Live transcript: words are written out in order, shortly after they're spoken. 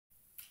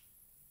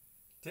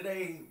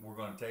Today we're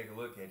going to take a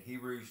look at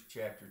Hebrews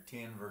chapter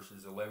 10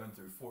 verses 11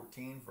 through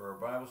 14 for our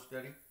Bible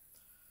study.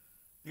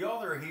 The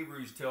author of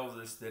Hebrews tells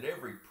us that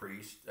every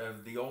priest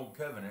of the Old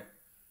Covenant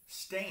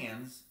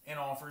stands and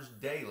offers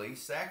daily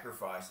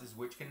sacrifices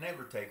which can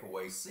never take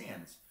away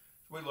sins.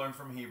 So we learn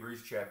from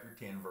Hebrews chapter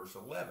 10 verse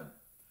 11.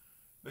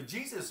 But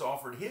Jesus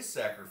offered his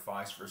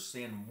sacrifice for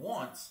sin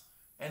once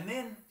and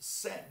then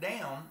sat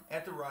down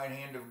at the right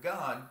hand of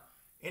God,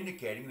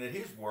 indicating that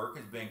his work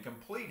has been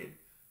completed.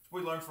 We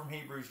learn from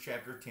Hebrews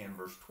chapter 10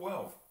 verse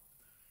 12.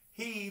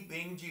 He,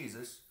 being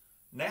Jesus,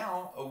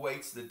 now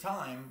awaits the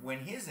time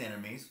when his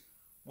enemies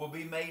will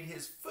be made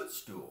his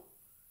footstool,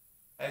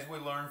 as we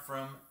learn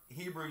from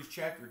Hebrews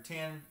chapter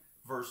 10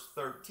 verse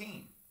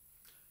 13.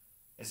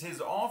 As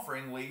his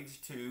offering leads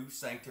to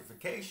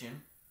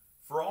sanctification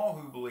for all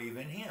who believe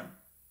in him.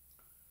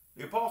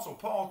 The Apostle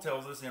Paul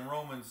tells us in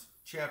Romans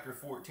chapter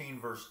 14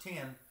 verse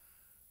 10,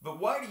 "But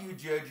why do you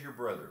judge your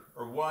brother,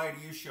 or why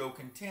do you show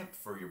contempt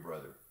for your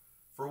brother?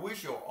 For we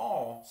shall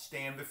all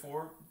stand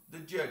before the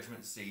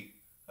judgment seat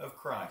of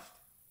Christ."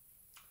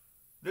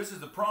 This is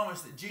the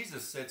promise that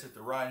Jesus sits at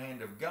the right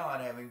hand of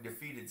God, having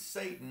defeated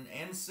Satan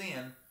and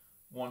sin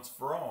once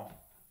for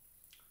all.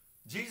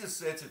 Jesus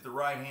sits at the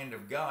right hand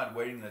of God,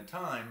 waiting the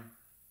time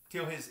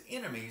till his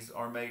enemies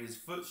are made his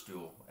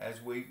footstool,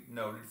 as we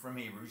noted from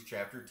Hebrews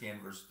chapter 10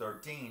 verse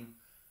 13,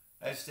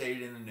 as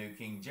stated in the New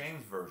King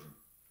James Version.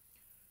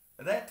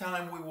 At that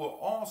time we will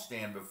all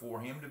stand before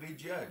him to be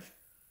judged.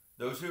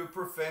 Those who have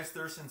professed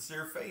their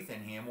sincere faith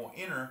in him will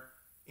enter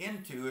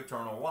into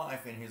eternal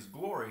life in his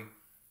glory,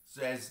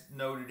 as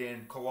noted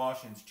in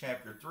Colossians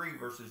chapter 3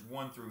 verses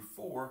 1 through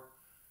 4,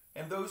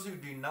 and those who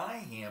deny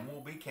him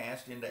will be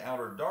cast into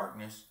outer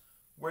darkness,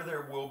 where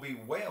there will be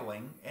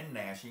wailing and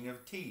gnashing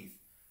of teeth,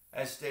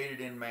 as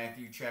stated in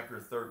Matthew chapter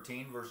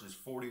 13 verses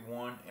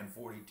 41 and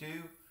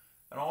 42,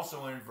 and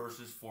also in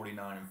verses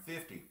 49 and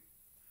 50.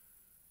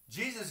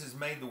 Jesus has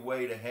made the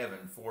way to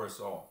heaven for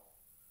us all.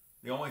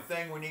 The only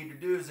thing we need to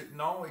do is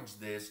acknowledge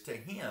this to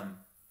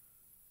him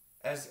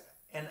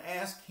and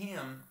ask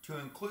him to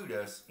include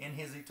us in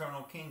his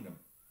eternal kingdom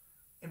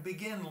and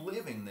begin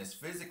living this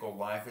physical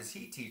life as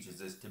he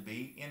teaches us to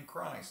be in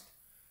Christ.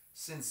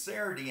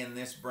 Sincerity in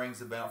this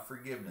brings about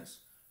forgiveness,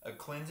 a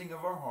cleansing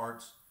of our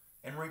hearts,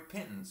 and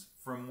repentance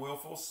from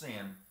willful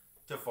sin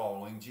to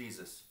following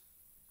Jesus.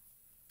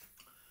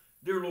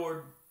 Dear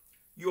Lord,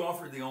 you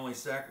offered the only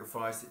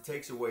sacrifice that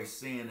takes away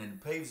sin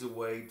and paves the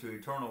way to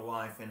eternal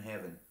life in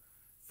heaven,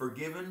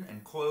 forgiven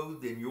and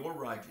clothed in your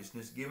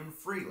righteousness given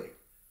freely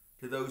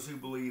to those who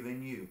believe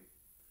in you.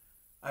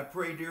 I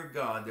pray, dear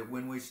God, that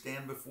when we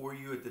stand before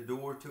you at the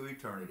door to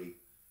eternity,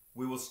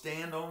 we will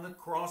stand on the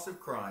cross of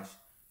Christ,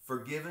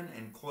 forgiven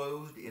and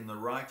clothed in the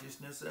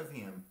righteousness of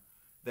him,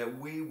 that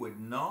we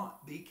would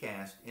not be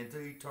cast into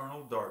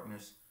eternal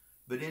darkness,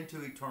 but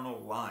into eternal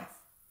life,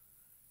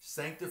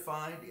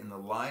 sanctified in the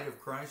light of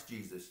Christ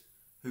Jesus,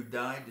 who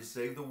died to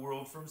save the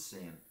world from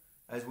sin,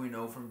 as we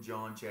know from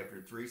John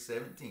chapter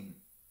 3:17.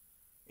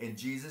 In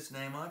Jesus'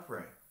 name I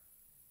pray.